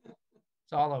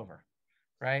 It's all over,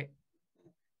 right?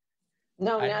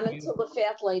 No, not until the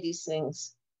fat lady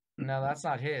sings. No, that's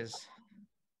not his.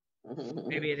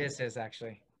 Maybe it is his,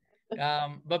 actually.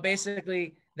 But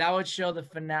basically, that would show the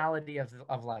finality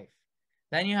of life.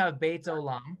 Then you have Beit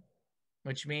Olam,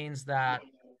 which means that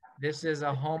this is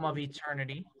a home of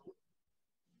eternity,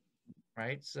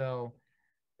 right? So,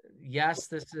 yes,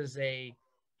 this is a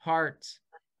part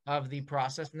of the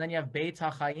process. And then you have Beit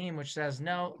HaChaim, which says,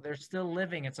 no, they're still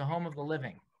living. It's a home of the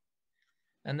living.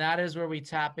 And that is where we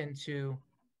tap into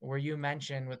where you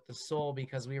mentioned with the soul,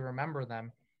 because we remember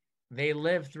them. They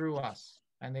live through us,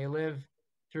 and they live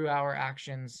through our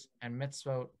actions and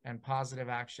mitzvot and positive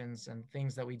actions and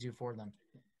things that we do for them.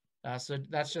 So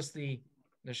that's just the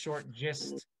short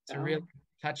gist to really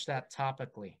touch that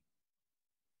topically.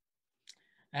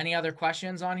 Any other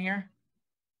questions on here?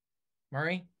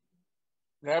 Murray?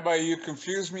 Rabbi, you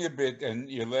confused me a bit in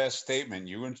your last statement.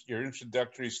 Your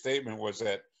introductory statement was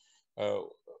that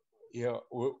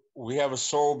we have a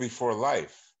soul before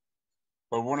life.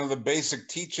 But one of the basic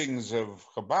teachings of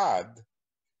Chabad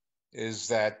is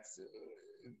that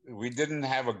we didn't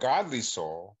have a godly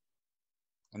soul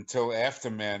until after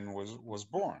man was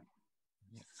born.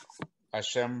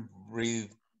 Hashem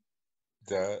breathed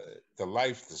the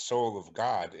life, the soul of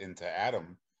God into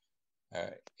Adam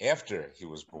after he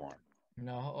was born.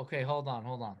 No, okay, hold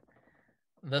on.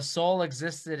 The soul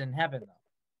existed in heaven, though.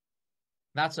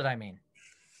 That's what I mean.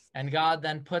 And God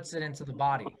then puts it into the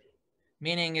body,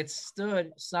 meaning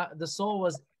the soul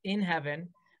was in heaven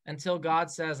until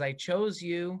God says, I chose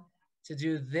you to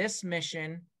do this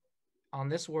mission on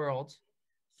this world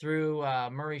through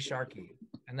Murray Sharkey.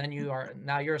 And then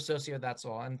you're associated with that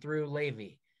soul, and through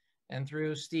Levi, and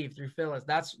through Steve, through Phyllis.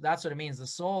 That's what it means. The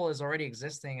soul is already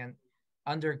existing and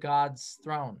under God's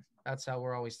throne. That's how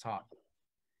we're always taught.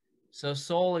 So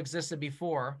soul existed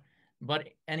before,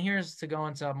 and here's to go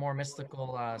into a more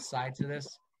mystical side to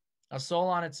this. A soul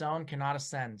on its own cannot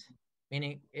ascend,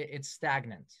 meaning it's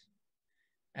stagnant.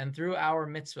 And through our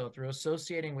mitzvah, through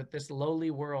associating with this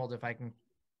lowly world, if I can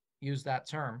use that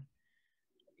term,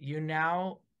 you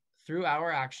now, through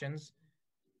our actions,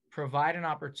 provide an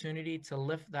opportunity to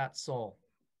lift that soul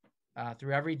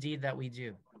through every deed that we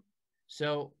do.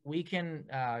 So we can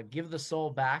give the soul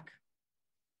back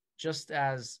just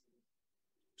as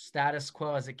status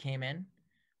quo as it came in,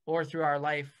 or through our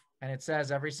life. And it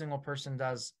says every single person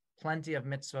does plenty of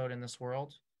mitzvot in this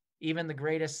world. Even the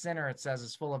greatest sinner, it says,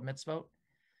 is full of mitzvot.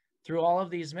 Through all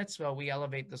of these mitzvot, we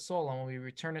elevate the soul. And when we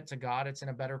return it to God, it's in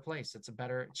a better place. It's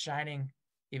shining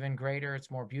even greater.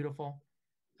 It's more beautiful.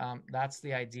 That's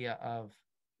the idea of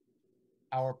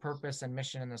our purpose and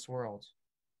mission in this world.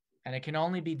 And it can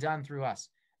only be done through us,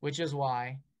 which is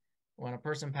why when a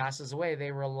person passes away,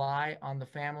 they rely on the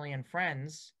family and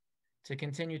friends to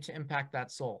continue to impact that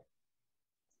soul.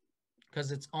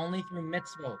 Because it's only through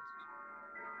mitzvot,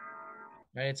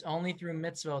 right? It's only through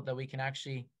mitzvot that we can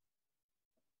actually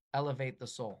elevate the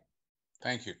soul.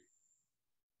 Thank you.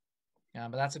 Yeah,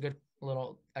 but that's a good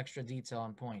little extra detail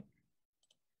and point.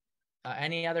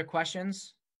 Any other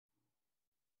questions?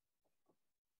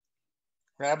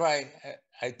 Rabbi,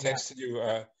 I texted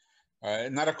you,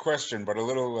 not a question, but a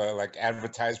little like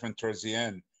advertisement towards the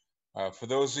end. For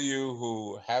those of you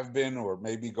who have been or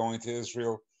may be going to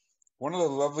Israel, one of the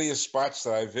loveliest spots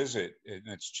that I visit, and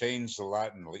it's changed a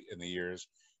lot in the years,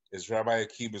 is Rabbi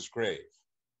Akiva's grave.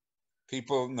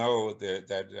 People know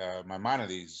that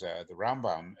Maimonides, the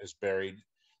Rambam, is buried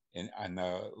on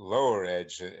the lower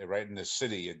edge, right in the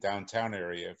city, a downtown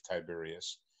area of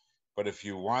Tiberias. But if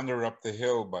you wander up the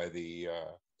hill by the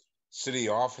city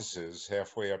offices,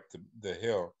 halfway up the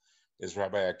hill, is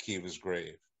Rabbi Akiva's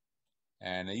grave.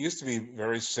 And it used to be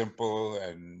very simple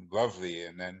and lovely.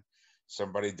 And then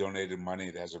somebody donated money.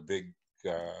 It has a big,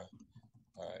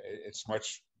 it's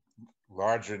much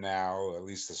larger now. At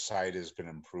least the site has been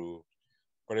improved.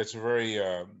 But it's a very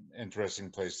interesting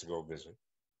place to go visit.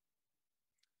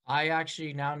 I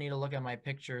actually now need to look at my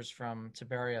pictures from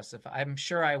Tiberias. If I'm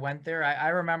sure I went there, I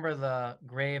remember the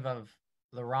grave of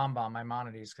the Rambam,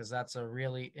 Maimonides, because that's a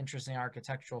really interesting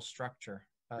architectural structure.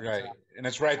 But, right, and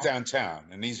it's right downtown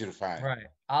and easy to find. Right.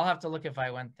 I'll have to look if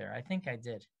I went there. I think I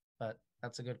did, but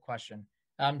that's a good question.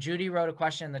 Judy wrote a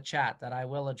question in the chat that I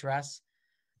will address.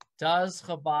 Does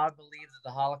Chabad believe that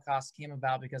the Holocaust came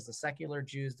about because the secular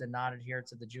Jews did not adhere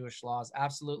to the Jewish laws?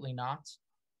 Absolutely not.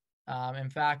 In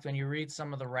fact, when you read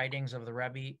some of the writings of the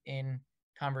Rebbe in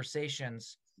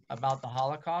conversations about the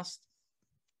Holocaust,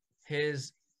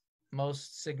 his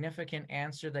most significant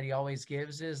answer that he always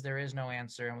gives is there is no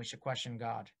answer and we should question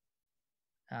God.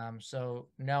 So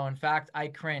no, in fact, I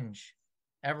cringe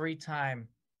every time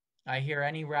I hear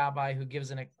any rabbi who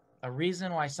gives a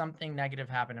reason why something negative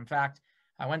happened. In fact,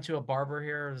 I went to a barber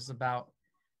here. It was about,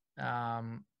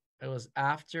 it was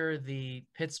after the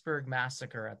Pittsburgh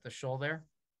massacre at the shul there.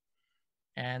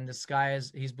 And this guy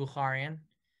he's Bukharian,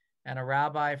 and a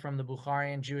rabbi from the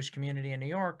Bukharian Jewish community in New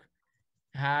York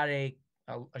had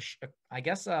I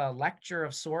guess a lecture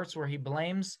of sorts where he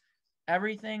blames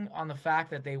everything on the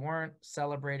fact that they weren't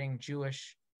celebrating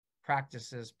Jewish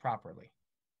practices properly.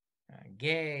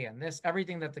 Gay and this,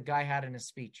 everything that the guy had in his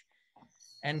speech.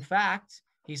 In fact,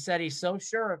 he said he's so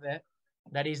sure of it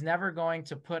that he's never going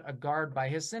to put a guard by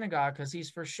his synagogue because he's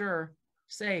for sure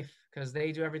safe because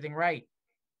they do everything right.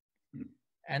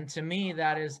 And to me,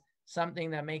 that is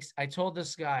something that I told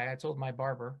this guy, I told my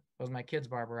barber, it was my kid's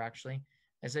barber actually,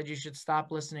 I said, you should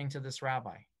stop listening to this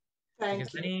rabbi.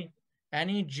 Thank you.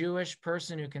 Any Jewish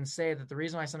person who can say that the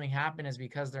reason why something happened is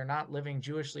because they're not living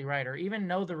Jewishly right, or even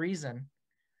know the reason,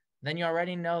 then you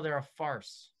already know they're a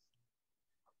farce.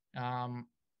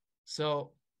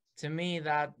 So to me,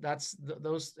 that's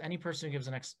any person who gives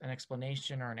an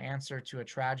explanation or an answer to a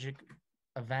tragic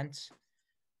event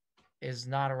is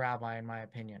not a rabbi, in my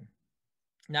opinion.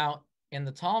 Now, in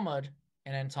the Talmud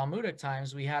and in Talmudic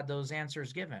times, we had those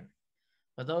answers given,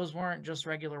 but those weren't just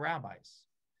regular rabbis.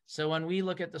 So when we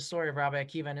look at the story of Rabbi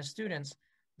Akiva and his students,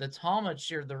 the Talmud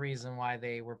shared the reason why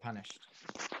they were punished.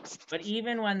 But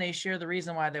even when they share the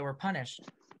reason why they were punished,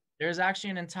 there's actually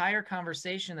an entire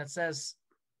conversation that says,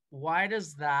 why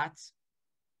does that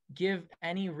give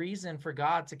any reason for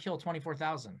God to kill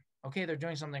 24,000? Okay, they're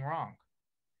doing something wrong,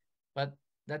 but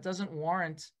that doesn't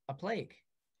warrant a plague.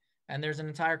 And there's an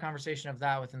entire conversation of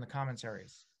that within the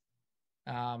commentaries.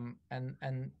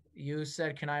 And you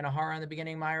said Kanai Nahara in the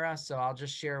beginning, Myra, so I'll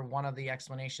just share one of the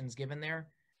explanations given there.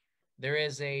 There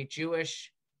is a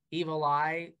Jewish evil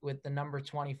eye with the number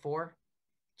 24.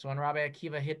 So when Rabbi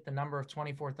Akiva hit the number of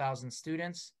 24,000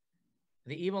 students,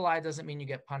 the evil eye doesn't mean you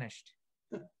get punished.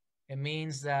 It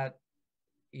means that,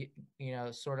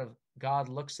 sort of God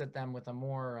looks at them with a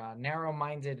more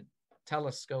narrow-minded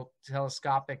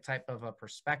telescopic type of a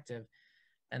perspective,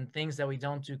 and things that we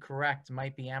don't do correct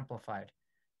might be amplified.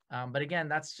 But again,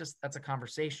 that's a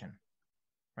conversation,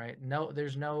 right? No,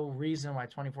 there's no reason why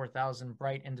 24,000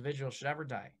 bright individuals should ever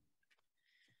die.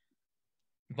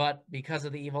 But because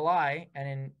of the evil eye,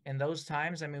 and in those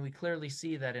times, I mean, we clearly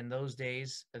see that in those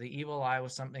days, the evil eye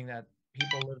was something that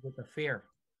people lived with the fear.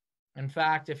 In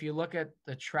fact, if you look at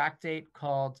the tractate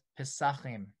called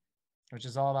Pesachim, which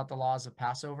is all about the laws of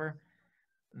Passover,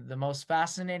 the most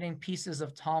fascinating pieces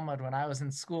of Talmud when I was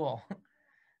in school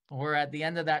were at the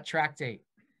end of that tractate,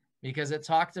 because it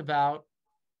talked about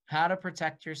how to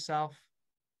protect yourself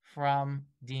from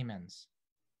demons.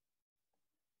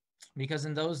 Because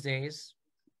in those days,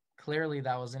 clearly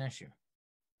that was an issue.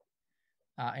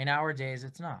 In our days,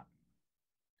 it's not.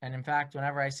 And in fact,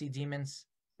 whenever I see demons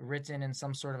written in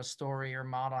some sort of a story or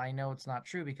model, I know it's not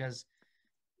true because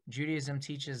Judaism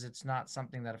teaches it's not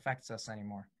something that affects us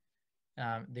anymore.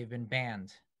 They've been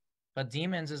banned. But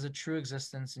demons is a true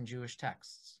existence in Jewish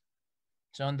texts.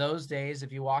 So in those days,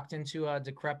 if you walked into a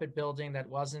decrepit building that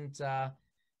wasn't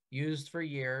used for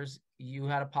years, you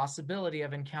had a possibility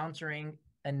of encountering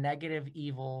a negative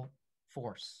evil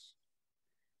force.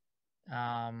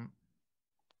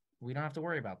 We don't have to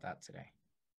worry about that today.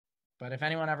 But if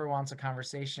anyone ever wants a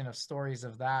conversation of stories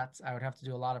of that, I would have to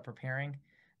do a lot of preparing.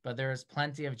 But there is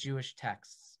plenty of Jewish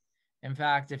texts. In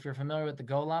fact, if you're familiar with the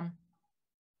Golem,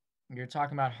 you're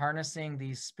talking about harnessing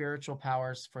these spiritual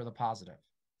powers for the positive,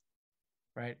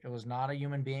 right? It was not a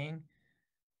human being,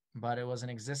 but it was an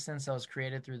existence that was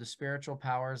created through the spiritual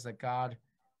powers that God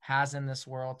has in this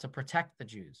world to protect the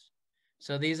Jews.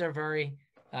 So these are very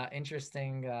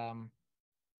interesting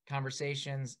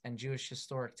conversations and Jewish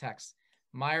historic texts.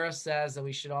 Myra says that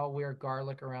we should all wear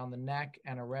garlic around the neck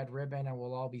and a red ribbon and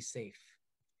we'll all be safe.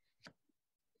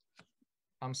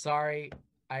 I'm sorry,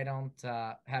 I don't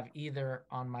have either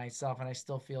on myself and I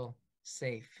still feel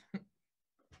safe.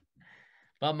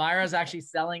 But Myra's actually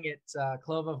selling it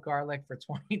clove of garlic for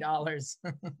 $20.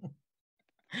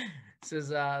 This is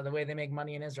the way they make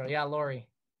money in Israel. Yeah, Lori.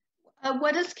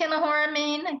 What does Kinahora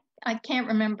mean? I can't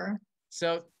remember.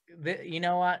 So, you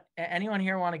know what? Anyone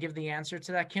here want to give the answer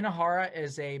to that? Kinahora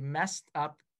is a messed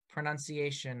up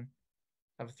pronunciation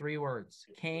of 3 words.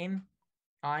 Cain,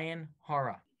 Ayin,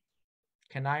 Hara.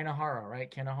 Kanai-Nahara, right?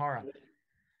 Kinahora.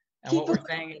 And what we're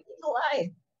saying,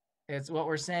 what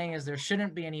we're saying is there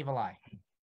shouldn't be an evil eye.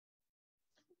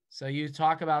 So you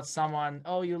talk about someone,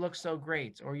 oh, you look so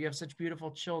great, or you have such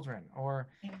beautiful children, or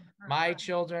my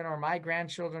children or my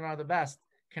grandchildren are the best.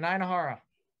 Kanai-Nahara,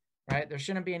 right? There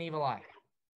shouldn't be an evil eye.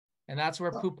 And that's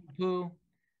where poo-poo-poo,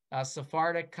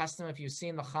 Sephardic custom, if you've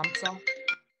seen the chamza,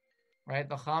 right?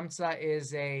 The chamza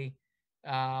is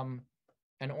an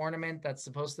ornament that's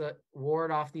supposed to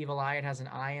ward off the evil eye. It has an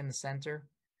eye in the center.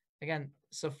 Again,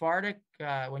 Sephardic,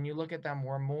 when you look at them,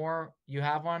 were more, you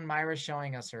have one, Myra's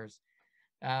showing us hers.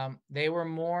 They were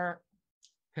more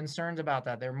concerned about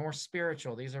that. They're more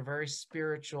spiritual. These are very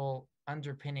spiritual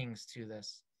underpinnings to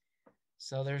this.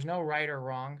 So there's no right or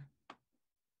wrong.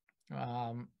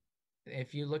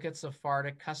 If you look at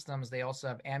Sephardic customs, they also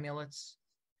have amulets,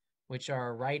 which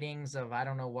are writings of I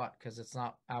don't know what, because it's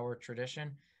not our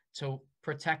tradition, to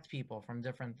protect people from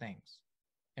different things.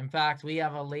 In fact, we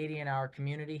have a lady in our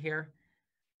community here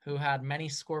who had many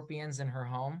scorpions in her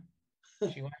home.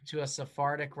 She went to a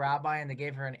Sephardic rabbi and they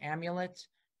gave her an amulet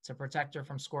to protect her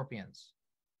from scorpions.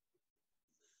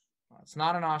 Well, it's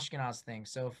not an Ashkenaz thing.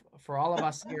 So for all of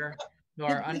us here who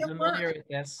are unfamiliar with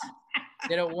this,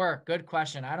 did it work? Good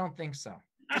question. I don't think so.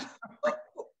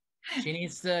 She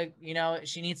needs to,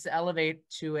 she needs to elevate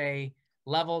to a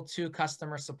level 2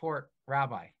 customer support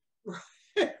rabbi.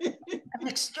 An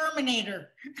exterminator.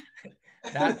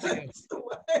 That's the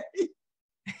way.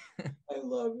 I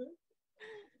love it.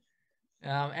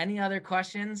 Any other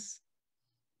questions?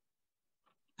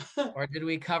 Or did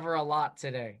we cover a lot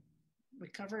today? We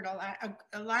covered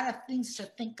a lot of things to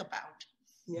think about.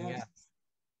 Yes.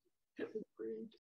 Yeah.